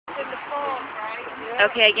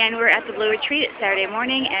Okay, again, we're at the Blue Retreat. It's Saturday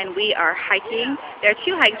morning, and we are hiking. There are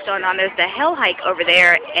two hikes going on. There's the Hell hike over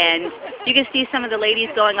there, and you can see some of the ladies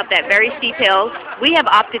going up that very steep hill. We have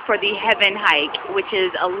opted for the Heaven hike, which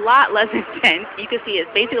is a lot less intense. You can see it's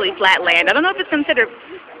basically flat land. I don't know if it's considered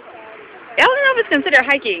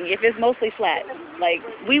hiking if it's mostly flat. Like,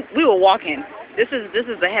 we were walking. This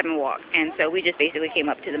is the Heaven walk, and so we just basically came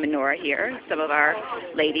up to the menorah here, some of our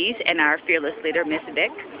ladies, and our fearless leader, Miss Vic.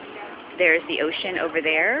 There's the ocean over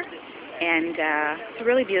there, and it's a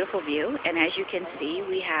really beautiful view. And as you can see,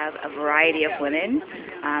 we have a variety of women,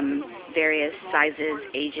 various sizes,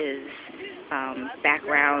 ages,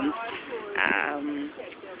 backgrounds.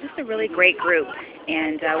 Just a really great group,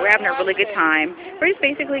 and we're having a really good time. We're just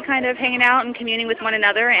basically kind of hanging out and communing with one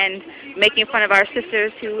another and making fun of our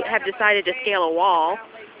sisters who have decided to scale a wall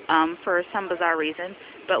for some bizarre reason.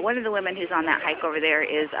 But one of the women who's on that hike over there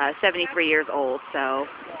is 73 years old, so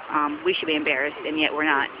we should be embarrassed, and yet we're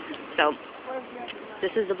not. So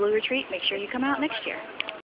this is the Blue Retreat. Make sure you come out next year.